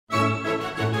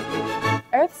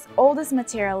Earth's oldest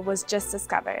material was just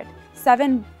discovered,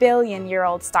 7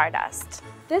 billion-year-old stardust.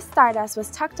 This stardust was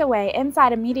tucked away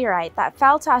inside a meteorite that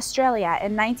fell to Australia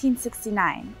in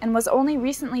 1969 and was only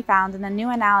recently found in a new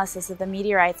analysis of the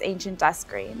meteorite's ancient dust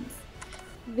grains.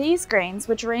 These grains,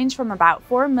 which range from about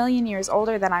 4 million years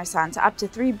older than our Sun to up to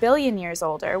 3 billion years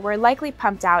older, were likely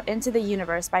pumped out into the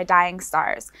universe by dying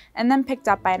stars and then picked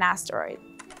up by an asteroid.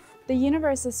 The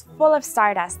universe is full of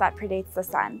stardust that predates the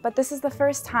Sun, but this is the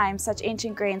first time such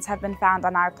ancient grains have been found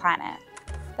on our planet.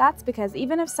 That's because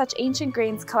even if such ancient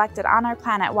grains collected on our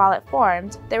planet while it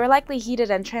formed, they were likely heated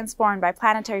and transformed by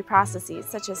planetary processes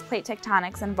such as plate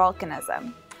tectonics and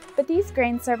volcanism. But these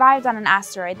grains survived on an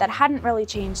asteroid that hadn't really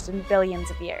changed in billions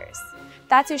of years.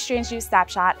 That's your Strange News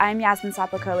Snapshot. I'm Yasmin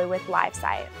Sapakolu with Live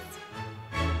Science.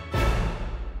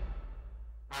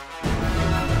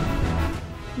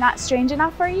 Not strange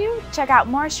enough for you? Check out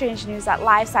more strange news at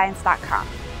livescience.com.